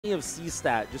of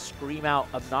C-Stat just scream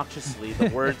out obnoxiously the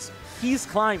words, "He's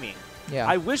climbing." Yeah.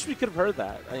 I wish we could have heard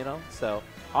that, you know? So,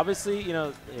 obviously,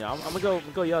 I'm gonna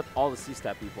go yell at all the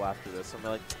C-Stat people after this. I'm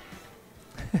like,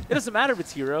 it doesn't matter if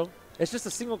it's hero. It's just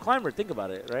a single climber. Think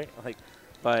about it, right? Like,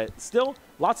 but still,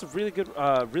 lots of really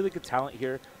good talent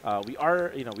here. We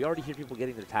already hear people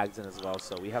getting their tags in as well,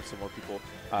 so we have some more people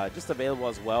just available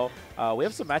as well. We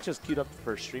have some matches queued up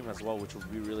for stream as well, which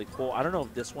would be really cool. I don't know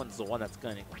if this one's the one that's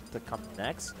going to come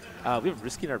next. We have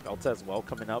RuskiNurd Velta as well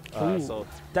coming up, so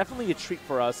definitely a treat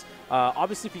for us.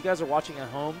 Obviously, if you guys are watching at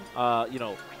home,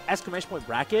 exclamation point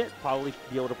bracket, probably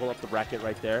be able to pull up the bracket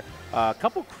right there. A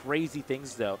couple crazy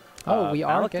things though. We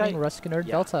are getting RuskiNurd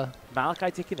Velta. Malachi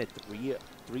taking a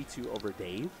 3-2 over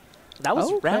Dave. That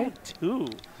was round 2.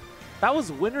 That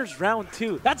was winners round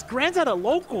 2. That's Grants at a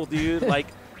local, dude. Like,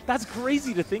 that's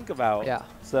crazy to think about. Yeah.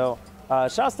 So,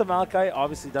 shouts to Malachi.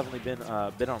 Obviously, definitely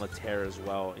been on a tear as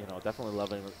well.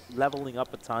 Definitely leveling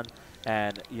up a ton.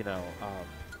 And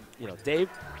Dave,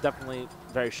 definitely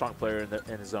very strong player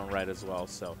in his own right as well.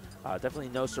 So, definitely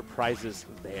no surprises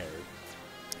there.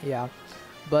 Yeah.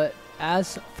 But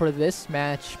as for this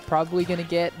match, probably going to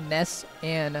get Ness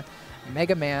and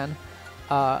Mega Man.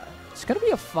 It's going to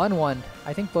be a fun one.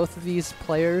 I think both of these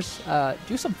players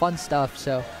do some fun stuff,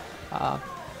 so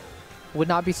would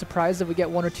not be surprised if we get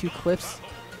 1 or 2 clips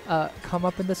come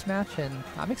up in this match, and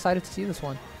I'm excited to see this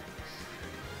one.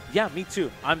 Yeah, me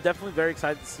too. I'm definitely very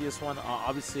excited to see this one.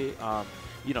 Obviously,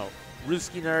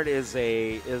 RuskiNurd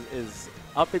is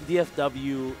up in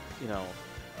DFW,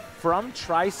 from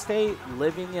Tri-State,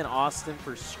 living in Austin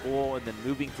for school, and then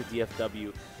moving to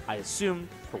DFW, I assume,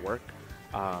 for work.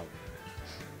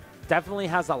 Definitely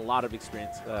has a lot of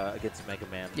experience against Mega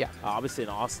Man. Yeah. Obviously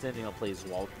in Austin,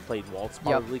 played Waltz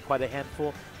probably quite a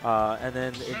handful. And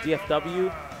then in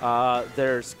DFW,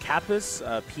 there's Kappas,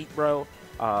 Pete Bro,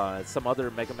 some other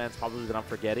Mega Mans probably that I'm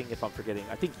forgetting. If I'm forgetting,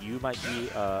 I think you might be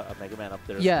a Mega Man up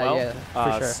there as well. Yeah,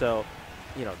 for sure. So,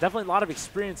 definitely a lot of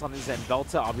experience on these, and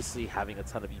Velta obviously having a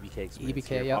ton of EBK experience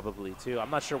here probably too. I'm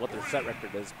not sure what their set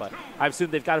record is, but I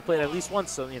assume they've got to play it at least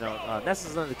once. So, Ness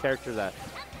is another character that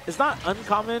is not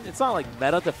uncommon. It's not like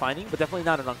meta defining, but definitely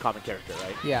not an uncommon character,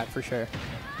 right? Yeah, for sure.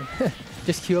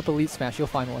 Just queue up Elite Smash, you'll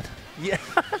find one. Yeah,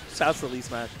 shouts to Elite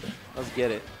Smash. Let's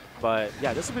get it. But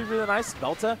yeah, this will be really nice.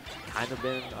 Velta kind of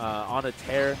been on a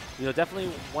tear. Definitely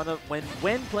one of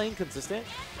when playing consistent,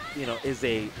 is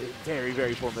a very,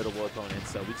 very formidable opponent.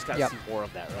 So we just got to see more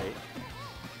of that, right?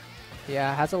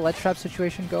 Yeah, has a ledge trap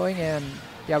situation going, and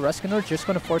yeah, RuskiNurd just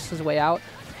going to force his way out.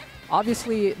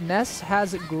 Obviously, Ness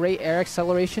has great air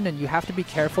acceleration, and you have to be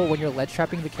careful when you're ledge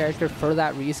trapping the character for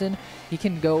that reason. He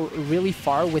can go really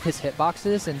far with his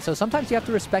hitboxes, and so sometimes you have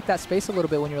to respect that space a little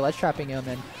bit when you're ledge trapping him.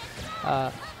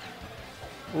 And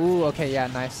ooh, okay, yeah,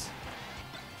 nice.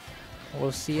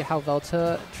 We'll see how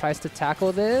Velta tries to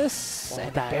tackle this,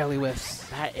 and that barely whiffs.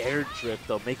 That air drift,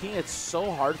 though, making it so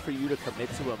hard for you to commit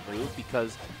to a move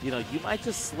because, you might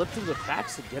just slip through the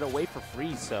cracks and get away for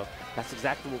free. So that's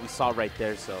exactly what we saw right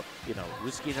there. So,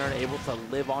 RuskiNurd able to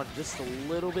live on just a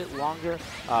little bit longer.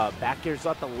 Back air's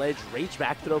off the ledge. Rage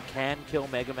back throw can kill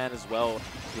Mega Man as well.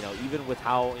 Even with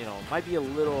how, might be a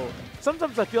little...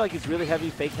 Sometimes I feel like he's really heavy,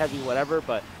 fake heavy, whatever,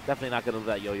 but definitely not going to do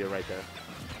that yo-yo right there.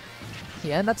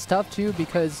 Yeah, and that's tough too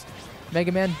because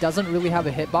Mega Man doesn't really have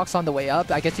a hitbox on the way up.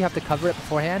 I guess you have to cover it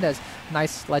beforehand as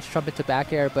nice ledge trumpet to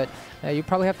back air, but you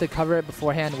probably have to cover it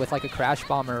beforehand with like a Crash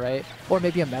Bomber, right? Or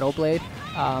maybe a Metal Blade.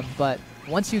 But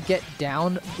once you get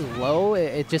down low,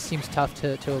 it just seems tough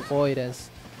to avoid.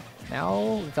 As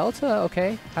now Velta,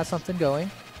 okay, has something going.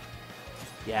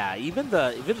 Yeah, even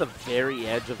the very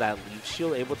edge of that leaf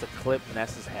shield able to clip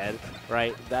Ness's head,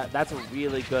 right? That's a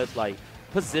really good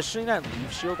positioning that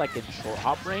leaf shield in short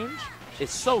hop range is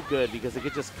so good because it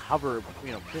could just cover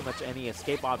pretty much any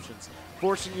escape options,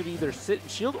 forcing you to either sit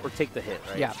and shield or take the hit,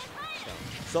 right? Yeah.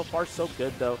 So far so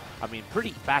good though. I mean,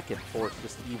 pretty back and forth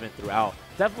just even throughout.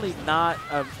 Definitely not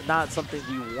something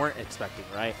you weren't expecting,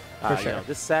 right? For sure.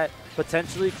 This set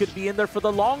potentially could be in there for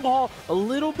the long haul. A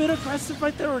little bit aggressive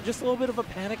right there, or just a little bit of a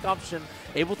panic option.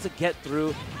 Able to get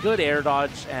through. Good air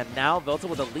dodge, and now Velta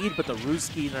with a lead, but the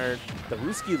RuskiNurd, the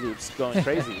Ruski loops going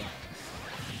crazy.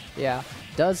 Yeah,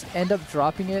 does end up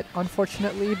dropping it,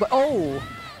 unfortunately. But oh,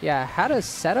 yeah, had a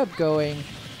setup going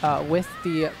with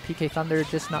the PK Thunder,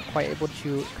 just not quite able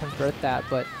to convert that.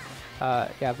 But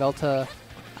yeah, Velta,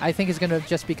 I think is going to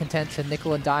just be content to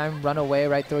nickel and dime, run away,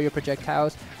 right, throw your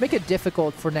projectiles, make it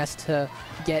difficult for Ness to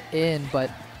get in.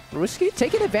 But Ruski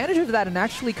taking advantage of that and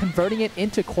actually converting it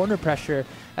into corner pressure.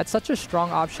 That's such a strong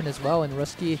option as well, and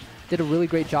Ruski did a really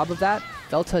great job of that.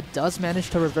 Velta does manage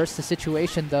to reverse the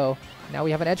situation, though. Now we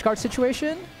have an edge guard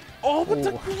situation. Oh, but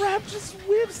the Ooh. grab just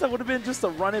whips. That would have been just a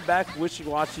run it back,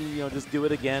 wishy-washy, you know, just do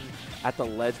it again at the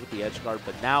ledge with the edge guard.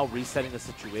 But now resetting the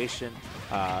situation,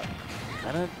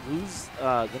 gonna lose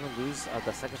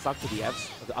the second stock to the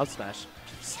up smash.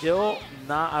 Still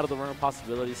not out of the realm of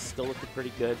possibilities. Still looking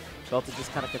pretty good. Velta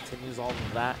just kind of continues all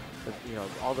of that. You know,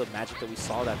 all the magic that we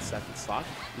saw that second stock.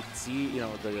 You can see, you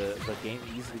know, the game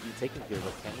easily be taken here.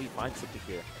 But can we find something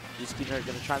here? RuskiNurd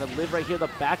going to try to live right here. The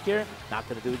back air, not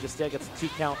going to do it just yet. Gets a 2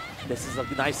 count. This is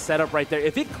a nice setup right there.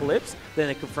 If it clips, then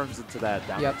it confirms into that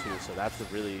down 2. So that's a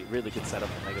really, really good setup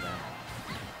for Mega Man.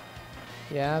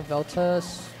 Yeah, Velta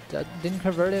didn't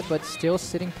convert it, but still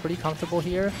sitting pretty comfortable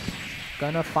here.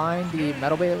 Gonna find the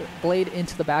Metal Blade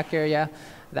into the back area.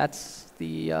 That's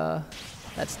the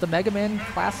Mega Man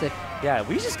classic. Yeah,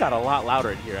 we just got a lot louder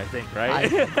in here, I think, right? I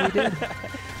think we did.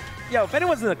 Yo, if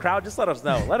anyone's in the crowd, just let us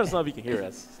know. Let us know if you can hear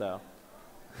us. So,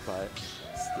 but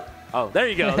oh, there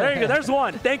you go. There you go. There's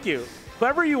one. Thank you.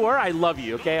 Whoever you were, I love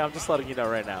you. Okay, I'm just letting you know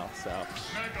right now. So,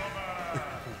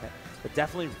 but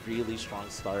definitely really strong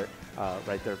start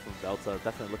right there from Velta.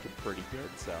 Definitely looking pretty good.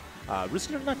 So,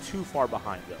 RuskiNurd not too far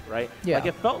behind though, right? Yeah. Like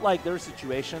it felt like there were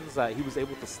situations that he was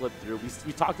able to slip through.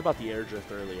 We talked about the air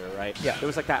drift earlier, right? Yeah. There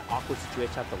was like that awkward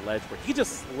situation at the ledge where he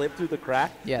just slipped through the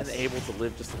crack Yes. and able to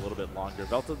live just a little bit longer.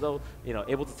 Velta though, you know,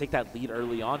 able to take that lead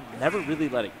early on, never really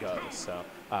let it go. So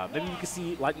maybe we could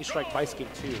see Lightning Strike twice game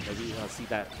 2. Maybe you see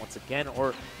that once again,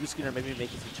 or RuskiNurd maybe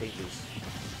making some changes.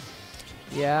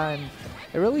 Yeah, and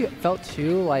it really felt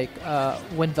too like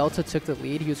when Velta took the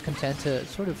lead, he was content to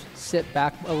sort of sit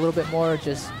back a little bit more,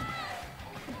 just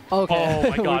okay. Oh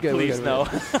my god, good, please good, no.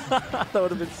 That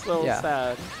would have been so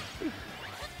sad.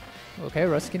 Okay,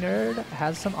 RuskiNurd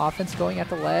has some offense going at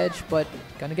the ledge, but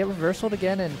gonna get reversaled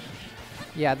again, and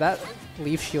yeah, that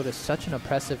leaf shield is such an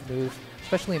oppressive move,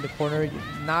 especially in the corner.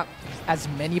 Not as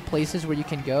many places where you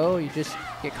can go, you just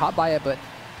get caught by it, but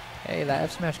hey, that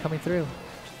F smash coming through.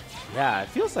 Yeah, it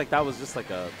feels like that was just like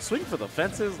a swing for the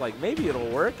fences, like maybe it'll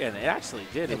work, and it actually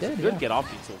did. It was a good get off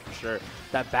tool for sure.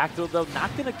 That back throw though, not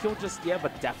gonna kill just yet,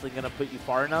 but definitely gonna put you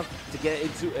far enough to get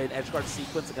into an edge guard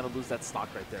sequence and gonna lose that stock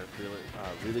right there.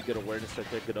 Really good awareness right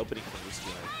there, good opening from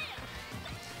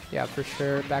RuskiNurd. Yeah, for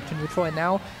sure. Back to neutral, and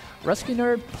now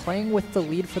RuskiNurd playing with the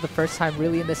lead for the first time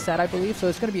really in this set, I believe, so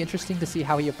it's gonna be interesting to see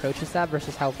how he approaches that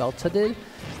versus how Velta did.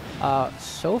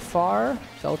 So far,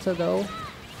 Velta though,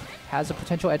 has a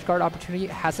potential edgeguard opportunity,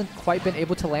 hasn't quite been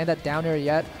able to land that down air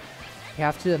yet. You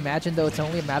have to imagine, though, it's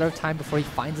only a matter of time before he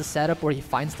finds a setup or he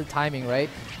finds the timing, right?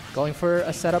 Going for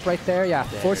a setup right there, yeah,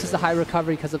 forces the high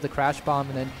recovery because of the crash bomb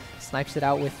and then snipes it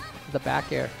out with the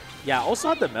back air. Yeah, also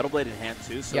had the Metal Blade in hand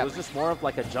too, so it was just more of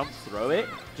like a jump throw it,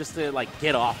 just to like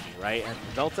get off me, right? And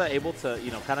Velta able to, you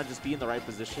know, kind of just be in the right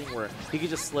position where he could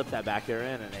just slip that back air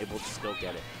in and able to still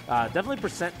get it. Definitely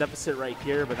percent deficit right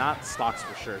here, but not stocks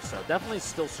for sure. So definitely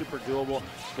still super doable.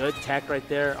 Good tech right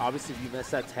there. Obviously, if you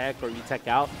miss that tech or you tech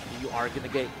out, you're gonna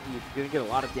get a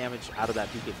lot of damage out of that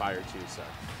PK fire too. So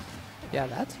yeah,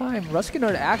 that time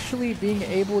RuskiNurd actually being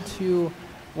able to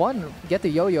get the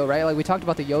yo-yo, right? Like we talked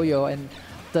about the yo-yo and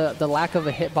the lack of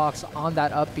a hitbox on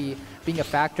that up B being a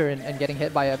factor in getting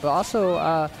hit by it, but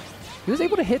also he was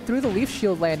able to hit through the leaf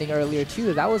shield landing earlier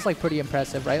too. That was like pretty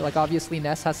impressive, right? Like obviously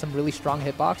Ness has some really strong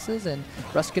hitboxes, and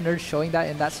RuskiNurd showing that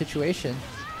in that situation.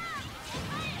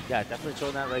 Yeah, definitely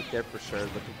showing that right there for sure.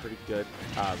 Looking pretty good.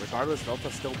 Regardless,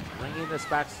 Velta still bringing this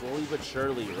back slowly but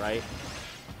surely, right?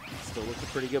 Still looking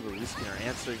pretty good, but RuskiNurd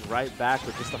answering right back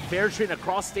with just a fair train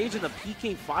across stage, and the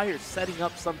PK fire setting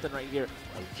up something right here.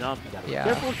 A jump, you gotta be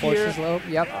careful here. Low,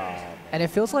 yep. And it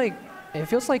feels like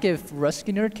if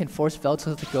RuskiNurd can force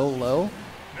Velta to go low,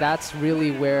 that's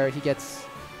really where he gets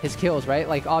his kills, right?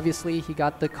 Like obviously he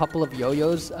got the couple of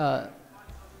yo-yos,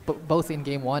 both in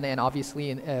game 1 and obviously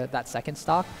in that second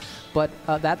stock, but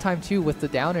that time too with the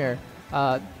down air,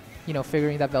 you know,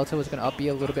 figuring that Velta was going to up B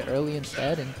a little bit early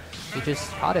instead, and he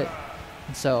just caught it.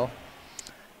 And so,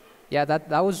 yeah,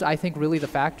 that was, I think, really the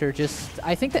factor. Just,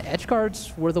 I think the edge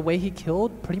guards were the way he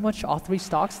killed pretty much all 3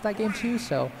 stocks that game too.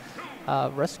 So,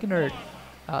 RuskiNurd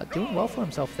doing well for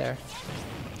himself there.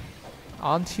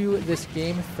 On to this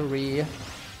game 3.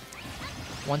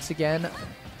 Once again,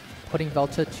 putting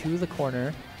Velta to the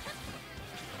corner.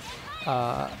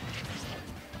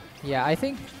 Yeah, I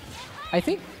think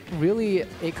really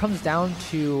it comes down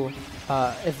to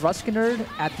if RuskiNurd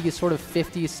at these sort of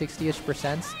 50, 60-ish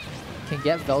 % can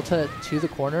get Velta to the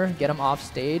corner, get him off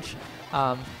stage,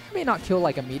 may not kill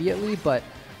like immediately, but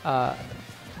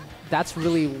that's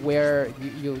really where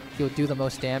you'll do the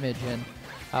most damage, and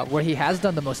where he has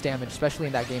done the most damage, especially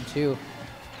in that game too.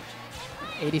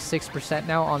 86%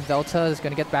 now on Velta. Is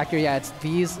going to get back here. Yeah, it's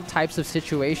these types of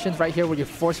situations right here where you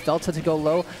force Velta to go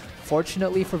low.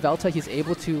 Fortunately for Velta, he's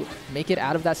able to make it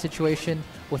out of that situation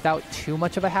without too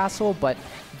much of a hassle, but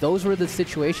those were the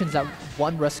situations that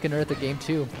won RuskiNurd the game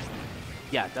 2.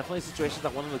 Yeah, definitely situations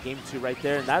that won in the game 2 right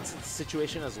there, and that's the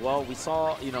situation as well. We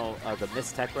saw, the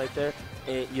miss tech right there.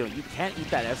 You can't eat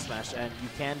that F smash, and you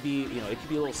can be, it can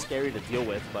be a little scary to deal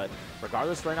with. But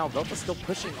regardless, right now, Velta's still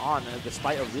pushing on,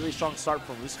 despite a really strong start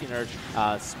from RuskiNurd.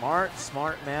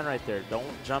 Smart man right there. Don't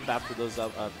jump after those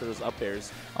up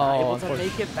airs. Able to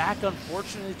make it back.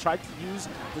 Unfortunately, tried to use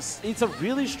this. It's a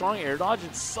really strong air dodge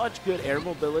and such good air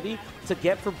mobility to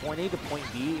get from point A to point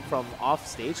B from off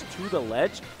stage to the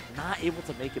ledge. Not able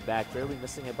to make it back, barely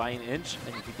missing it by an inch.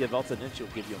 And if you give Velta an inch,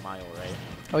 it'll give you a mile, right?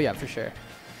 Oh yeah, for sure.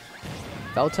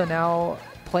 Velta now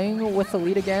playing with the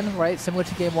lead again, right? Similar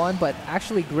to game 1, but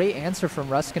actually great answer from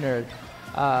RuskiNurd.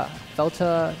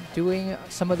 Velta doing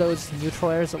some of those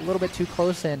neutral airs a little bit too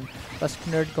close, and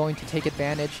RuskiNurd going to take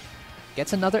advantage.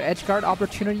 Gets another edge guard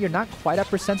opportunity. You're not quite at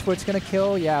percents where it's going to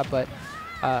kill, yeah, but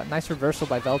nice reversal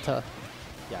by Velta.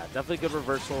 Yeah, definitely good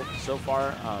reversal so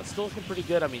far. Still looking pretty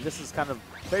good. I mean, this is kind of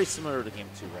very similar to game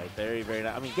 2, right? Very, very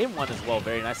nice. I mean, game 1 as well,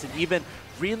 very nice. And even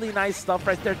really nice stuff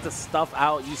right there to stuff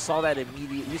out. You saw that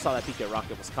immediately. You saw that PK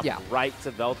Rocket was coming right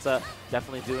to Velta.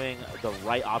 Definitely doing the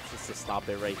right options to stop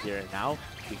it right here. And now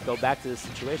we go back to the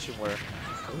situation where,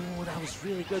 oh, that was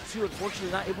really good too.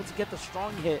 Unfortunately, not able to get the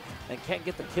strong hit and can't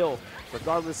get the kill.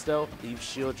 Regardless, though, leave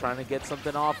shield trying to get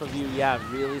something off of you. Yeah,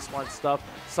 really smart stuff.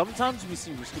 Sometimes we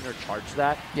see RuskiNurd charge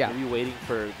that. Yeah. Maybe waiting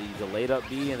for the delayed up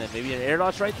B and then maybe an air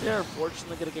dodge right there.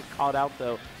 Unfortunately, going to get caught out,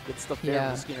 though. Gets the fair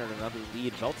RuskiNurd another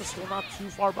lead. Velta's still not too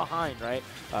far behind, right?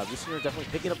 RuskiNurd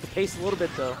definitely picking up the pace a little bit,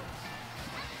 though.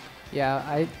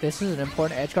 Yeah, this is an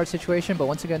important edge guard situation, but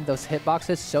once again, those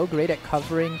hitboxes so great at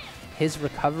covering his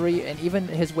recovery and even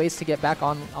his ways to get back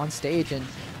on stage. And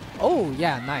oh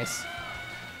yeah, nice.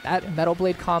 That Metal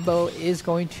Blade combo is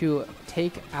going to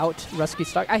take out Rusky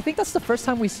Stark. I think that's the first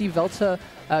time we see Velta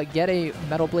get a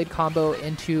Metal Blade combo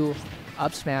into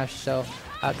up smash. So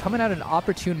coming at an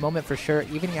opportune moment for sure,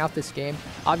 evening out this game.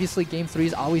 Obviously, game 3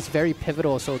 is always very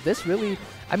pivotal. So this really,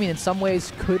 I mean, in some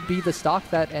ways could be the stock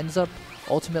that ends up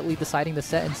ultimately deciding the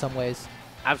set in some ways.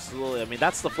 Absolutely. I mean,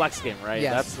 that's the flex game, right?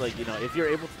 Yes. That's like, if you're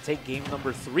able to take game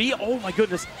number 3, oh my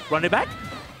goodness, run it back.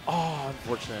 Oh,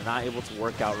 unfortunate, not able to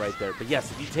work out right there. But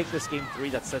yes, if you take this game 3,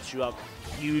 that sets you up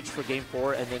huge for game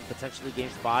 4, and then potentially game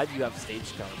 5, you have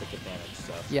stage count to take advantage.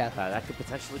 So yeah, that could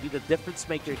potentially be the difference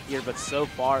maker here. But so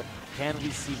far, can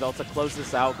we see Velta close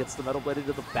this out? Gets the Metal Blade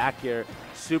into the back here.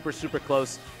 Super, super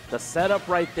close. The setup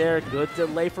right there. Good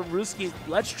delay from Ruski.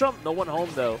 Let's trump. No one home,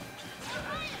 though.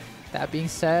 That being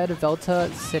said, Velta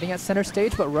sitting at center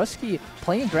stage, but Rusky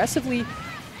playing aggressively.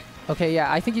 Okay, yeah,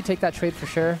 I think you take that trade for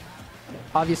sure.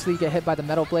 Obviously, you get hit by the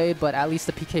Metal Blade, but at least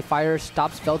the PK Fire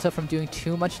stops Velta from doing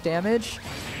too much damage.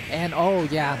 And oh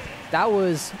yeah, that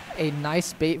was a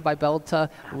nice bait by Velta,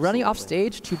 running off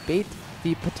stage to bait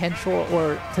the potential,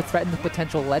 or to threaten the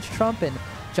potential ledge trump and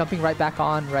jumping right back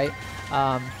on, right?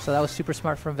 So that was super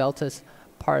smart from Velta's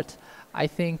part. I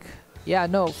think, yeah,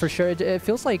 no, for sure. It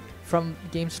feels like from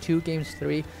games 2, games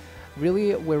 3,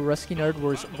 really where RuskiNurd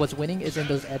was winning is in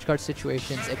those edgeguard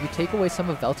situations. If you take away some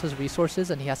of Velta's resources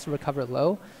and he has to recover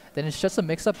low, then it's just a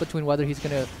mix-up between whether he's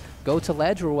going to go to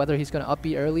ledge or whether he's going to up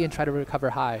B early and try to recover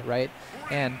high, right?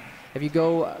 And if you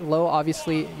go low,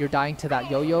 obviously you're dying to that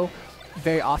yo-yo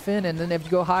very often, and then if you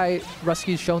go high,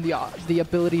 Rusky's shown the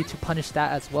ability to punish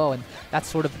that as well, and that's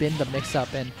sort of been the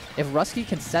mix-up. And if Rusky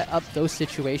can set up those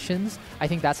situations, I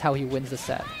think that's how he wins the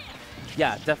set.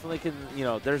 Yeah, definitely can,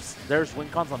 there's win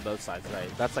cons on both sides, right?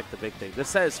 That's like the big thing. This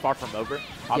set is far from over.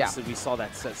 Obviously, we saw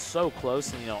that set so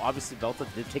close, and, obviously Velta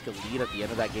did take a lead at the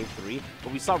end of that game 3,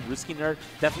 but we saw RuskiNurd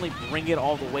definitely bring it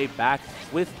all the way back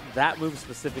with that move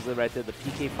specifically right there, the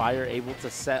PK Fire, able to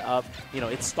set up,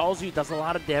 it stalls you, it does a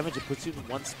lot of damage, it puts you in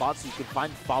one spot so you can find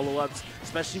follow-ups,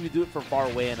 especially if you do it from far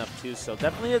away enough too. So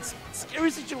definitely it's a scary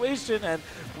situation, and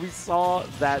we saw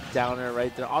that downer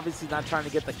right there. Obviously not trying to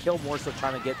get the kill, more so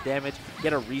trying to get damage,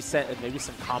 get a reset, and maybe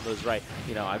some combos, right?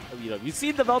 You've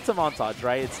seen the Velta montage,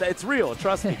 right? It's real,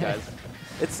 trust me, guys.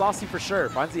 It's saucy for sure.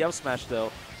 Finds the up smash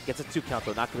though, gets a 2 count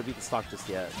though. Not gonna beat the stock just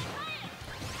yet.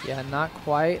 Yeah, not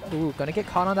quite. Ooh, gonna get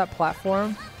caught on that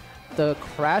platform. The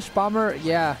Crash Bomber,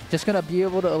 yeah, just gonna be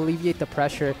able to alleviate the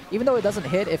pressure. Even though it doesn't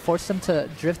hit, it forced him to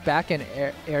drift back and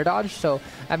air dodge. So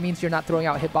that means you're not throwing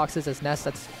out hitboxes as Ness.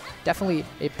 That's definitely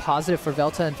a positive for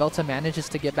Velta, and Velta manages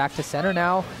to get back to center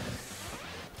now.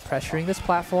 Pressuring this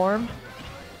platform.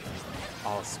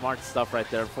 Oh, smart stuff right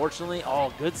there. Unfortunately,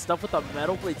 oh, good stuff with the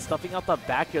metal blade stuffing out the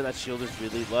back here. That shield is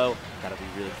really low. Gotta be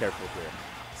really careful here.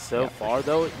 So far,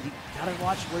 though, you gotta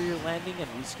watch where you're landing, and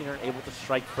RuskiNurd able to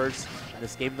strike first in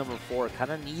this game number 4.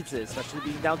 Kind of needs it, especially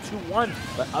being down 2-1.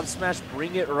 But up smash,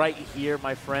 bring it right here,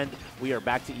 my friend. We are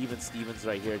back to even Stevens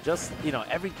right here. Just, you know,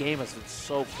 every game has been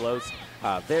so close.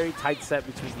 Very tight set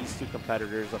between these two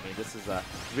competitors. I mean, this is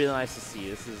really nice to see.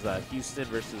 This is Houston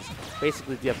versus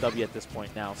basically DFW at this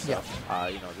point now. So,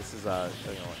 you know, this is a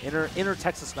inner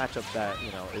Texas matchup that,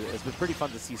 you know, it's been pretty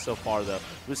fun to see so far, though.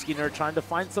 RuskiNurd trying to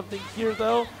find something here,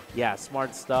 though. Yeah,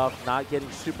 smart stuff. Not getting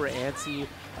super antsy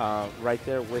right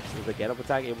there with the get-up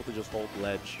attack. Able to just hold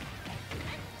ledge.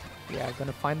 Yeah,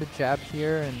 gonna find the jab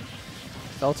here, and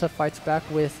Velta fights back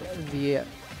with the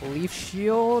Leaf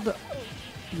Shield.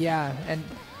 Yeah, and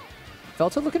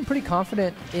Velta looking pretty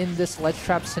confident in this ledge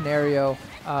trap scenario.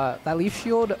 That Leaf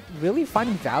Shield really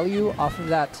finding value off of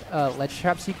that ledge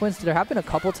trap sequence. There have been a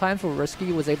couple times where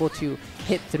Ruski was able to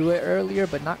hit through it earlier,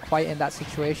 but not quite in that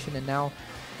situation, and now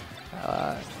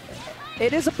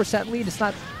it is a % lead. It's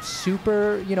not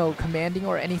super, you know, commanding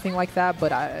or anything like that,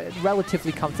 but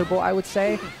relatively comfortable, I would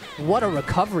say. What a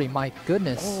recovery, my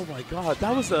goodness. Oh my god,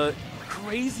 that was a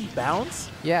crazy bounce.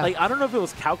 Yeah. Like, I don't know if it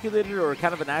was calculated or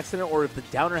kind of an accident or if the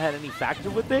downer had any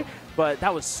factor with it, but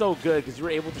that was so good because you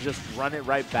were able to just run it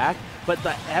right back. But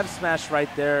the F smash right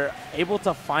there, able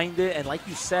to find it, and like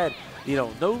you said, you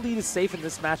know, no lead is safe in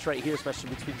this match right here,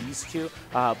 especially between these two.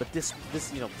 But this,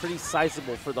 you know, pretty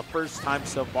sizable for the first time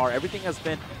so far. Everything has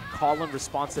been call and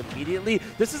response immediately.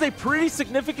 This is a pretty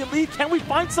significant lead. Can we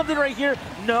find something right here?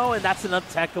 No, and that's an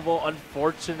untechable.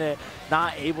 Unfortunate.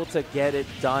 Not able to get it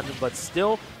done, but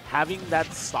still having that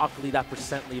stock lead, that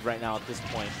 % lead right now at this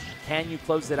point. Can you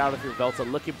close it out if you're Velta?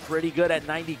 Looking pretty good at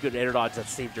 90. Good air dodge that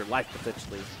saved your life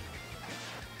potentially.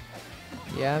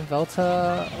 Yeah,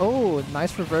 Velta, oh,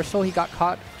 nice reversal. He got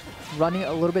caught running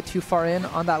a little bit too far in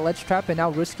on that ledge trap, and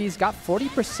now Ruski's got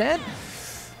 40%.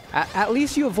 At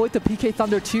least you avoid the PK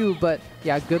Thunder too, but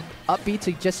yeah, good upbeat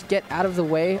to just get out of the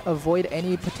way, avoid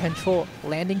any potential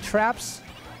landing traps.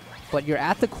 But you're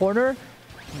at the corner.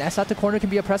 Ness at the corner can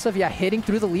be oppressive. Yeah, hitting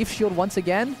through the Leaf Shield once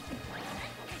again.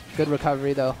 Good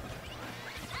recovery though.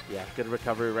 Yeah, good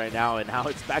recovery right now, and now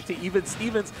it's back to even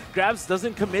Stevens. Grabs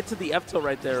doesn't commit to the F-tilt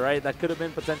right there, right? That could have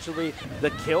been potentially the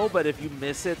kill, but if you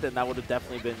miss it, then that would have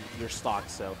definitely been your stock,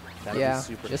 so gotta be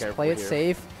super just careful play it here.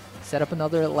 safe, set up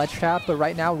another ledge trap, but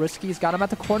right now Ruski's got him at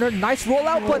the corner. Nice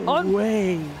rollout, but on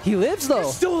way. He lives though.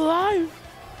 He's still alive.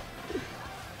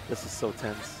 This is so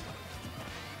tense.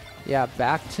 Yeah,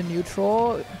 back to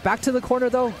neutral. Back to the corner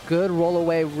though. Good roll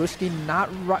away. Ruski not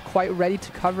quite ready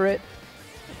to cover it.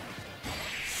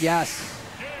 Yes.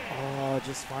 Oh,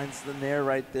 just finds the nair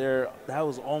right there. That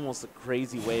was almost a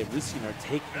crazy way of RuskiNurd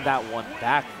taking that one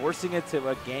back, forcing it to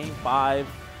a game 5.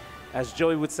 As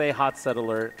Joey would say, hot set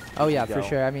alert. Oh yeah, for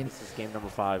sure. I mean, this is game number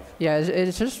 5. Yeah,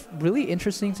 it's just really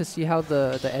interesting to see how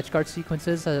the edge guard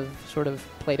sequences have sort of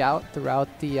played out throughout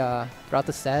the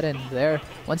set, and they're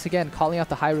once again calling out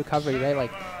the high recovery, right?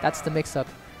 Like that's the mix-up.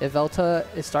 If Velta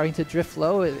is starting to drift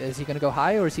low, is he going to go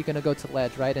high or is he going to go to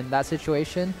ledge, right? In that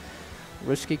situation,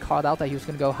 Ruski called out that he was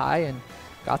going to go high and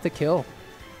got the kill.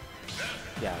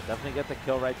 Yeah, definitely get the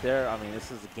kill right there. I mean,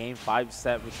 this is a game 5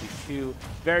 set between two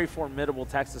very formidable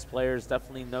Texas players.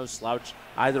 Definitely no slouch,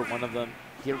 either one of them.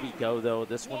 Here we go, though.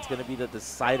 This one's going to be the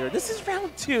decider. This is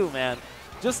round 2, man.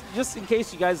 Just in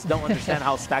case you guys don't understand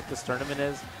how stacked this tournament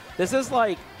is, this is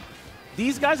like,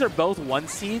 these guys are both 1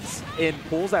 seeds in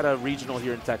pools at a regional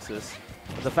here in Texas.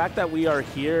 But the fact that we are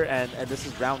here and this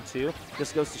is round 2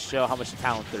 just goes to show how much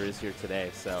talent there is here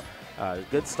today. So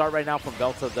good start right now from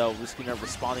Velta, though. RuskiNurd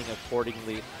responding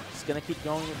accordingly. Just going to keep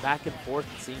going back and forth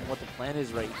and seeing what the plan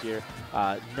is right here.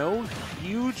 No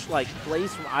huge like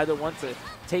plays from either one to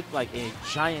take like a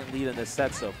giant lead in this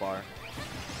set so far.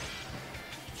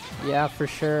 Yeah, for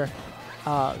sure.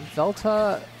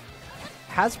 Velta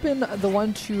has been the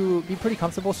one to be pretty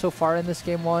comfortable so far in this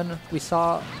game 1. We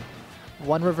saw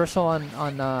one reversal on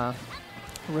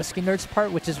RuskiNurd's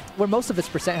part, which is where most of its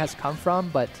 % has come from,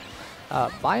 but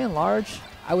by and large,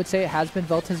 I would say it has been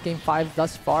Velta's game 5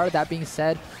 thus far. That being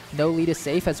said, no lead is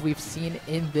safe, as we've seen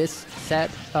in this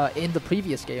set in the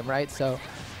previous game, right? So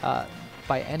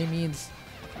by any means,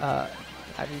 I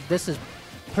mean, this is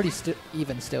pretty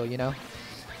even still, you know?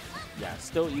 Yeah,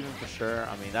 still even for sure.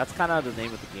 I mean, that's kind of the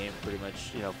name of the game pretty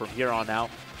much, you know, from here on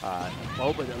out.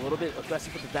 Oh, but a little bit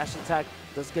aggressive with the dash attack.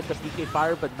 Does get the PK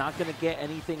fire, but not going to get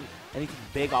anything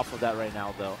big off of that right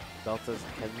now, though. Velta's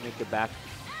can make it back.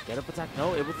 Get up attack.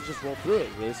 No, able to just roll through it.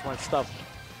 Really smart stuff.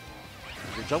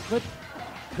 Your jump good.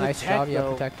 Nice job, yeah,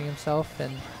 protecting himself.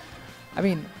 And I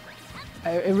mean,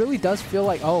 it really does feel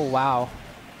like, oh, wow.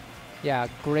 Yeah,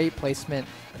 great placement,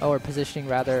 or positioning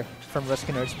rather, from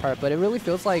RuskiNurd's part. But it really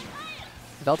feels like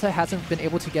Velta hasn't been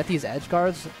able to get these edge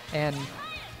guards, and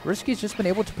Ruski's just been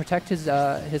able to protect his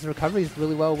recoveries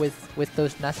really well with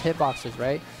those Ness hitboxes,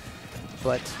 right?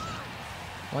 But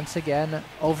once again,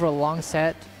 over a long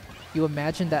set, you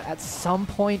imagine that at some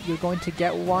point you're going to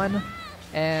get one.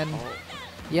 And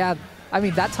yeah, I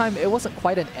mean, that time it wasn't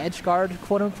quite an edge guard,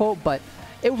 quote unquote, but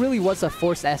it really was a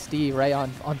forced SD, right,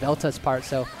 on Velta's part.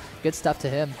 So good stuff to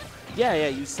him. Yeah,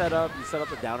 you set up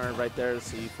the downer right there,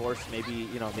 so you force maybe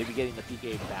getting the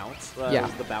PK bounce,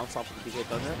 the bounce off of the PK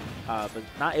Thunder, but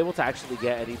not able to actually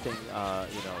get anything,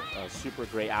 super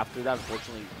great after that.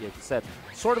 Unfortunately, like you said,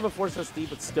 sort of a forced SD,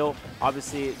 but still,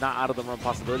 obviously, not out of the run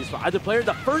possibilities for either player.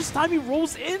 The first time he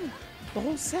rolls in the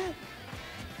whole set,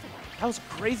 that was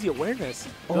crazy awareness.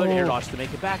 Good air dodge to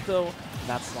make it back though. And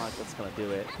that's not what's gonna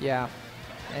do it. Yeah,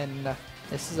 and.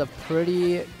 This is a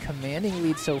pretty commanding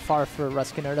lead so far for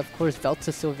RuskiNurd. Of course,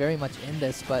 Velta's still very much in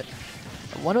this, but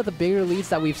one of the bigger leads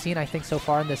that we've seen, I think, so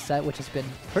far in this set, which has been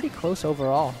pretty close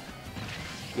overall.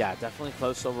 Yeah, definitely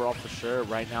close overall for sure.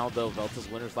 Right now, though,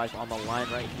 Velta's winner's life on the line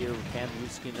right here. Can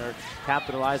RuskiNurd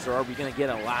capitalize, or are we going to get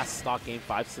a last stock game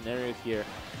 5 scenario here?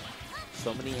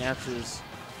 So many answers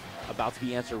about to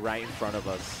be answered right in front of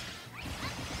us.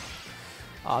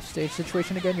 Offstage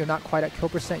situation again. You're not quite at kill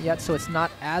percent yet, so it's not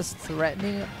as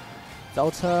threatening.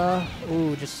 Velta,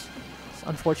 just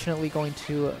unfortunately going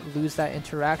to lose that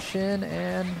interaction,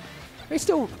 and he's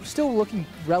still looking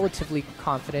relatively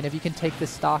confident if you can take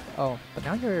this stock. Oh, but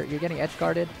now you're getting edge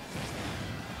guarded.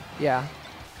 Yeah,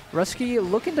 Ruski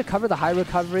looking to cover the high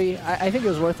recovery. I think it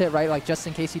was worth it, right? Like, just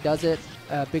in case he does it,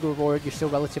 big reward. You're still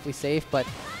relatively safe, but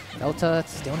Velta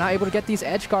still not able to get these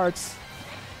edge guards.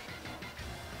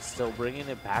 Still bringing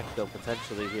it back, though,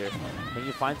 potentially here. Can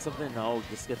you find something? No,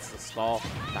 just gets the stall.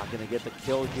 Not going to get the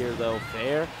kill here, though.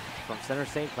 Fair from center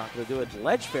stage, not going to do it.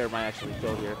 Ledge fair might actually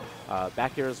kill here.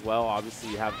 Back here as well,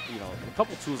 obviously you have, a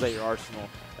couple tools at your arsenal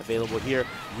available here.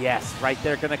 Yes, right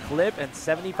there, going to clip, and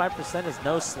 75% is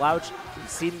no slouch. You've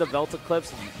seen the Velta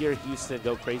clips, and you hear Houston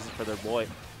go crazy for their boy.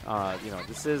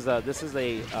 This is a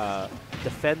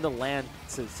defend the land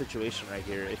situation right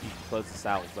here if you can close this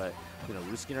out, but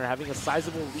RuskiNurd having a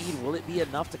sizable lead. Will it be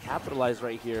enough to capitalize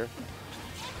right here?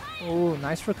 Oh,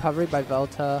 nice recovery by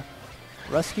Velta.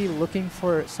 Ruski looking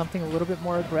for something a little bit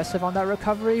more aggressive on that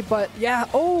recovery, but yeah,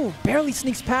 barely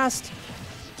sneaks past.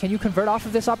 Can you convert off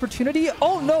of this opportunity?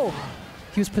 Oh no!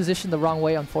 He was positioned the wrong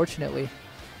way, unfortunately.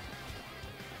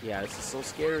 Yeah, this is so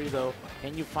scary though.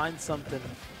 Can you find something?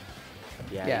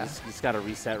 Yeah. He's got to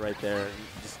reset right there.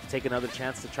 Just take another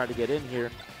chance to try to get in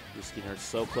here. RuskiNurd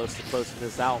so close to closing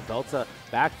this out. Velta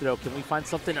back throw. Can we find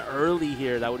something early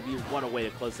here? That would be what a way to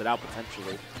close it out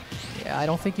potentially. Yeah, I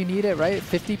don't think you need it, right?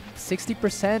 50,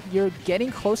 60%. You're getting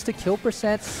close to kill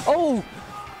percent. Oh!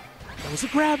 That was a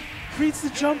grab. Creates the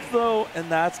jump though,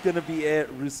 and that's going to be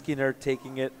it. RuskiNurd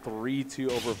taking it 3-2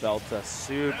 over Velta.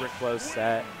 Super close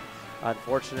set.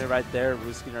 Unfortunate right there.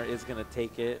 RuskiNurd is going to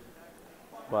take it.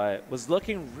 But was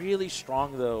looking really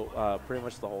strong, though, pretty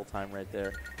much the whole time right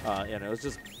there. It was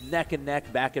just neck and neck,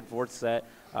 back and forth set.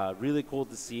 Really cool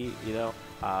to see, If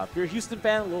you're a Houston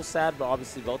fan, a little sad, but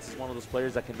obviously Velta is one of those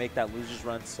players that can make that loser's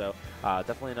run, so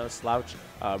definitely no slouch.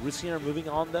 RuskiNurd moving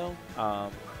on, though.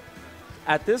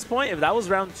 At this point, if that was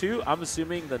round 2, I'm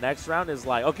assuming the next round is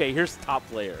like, okay, here's top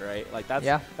player, right? Like, that's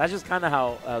just kind of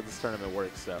how this tournament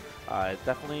works. So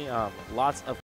definitely lots of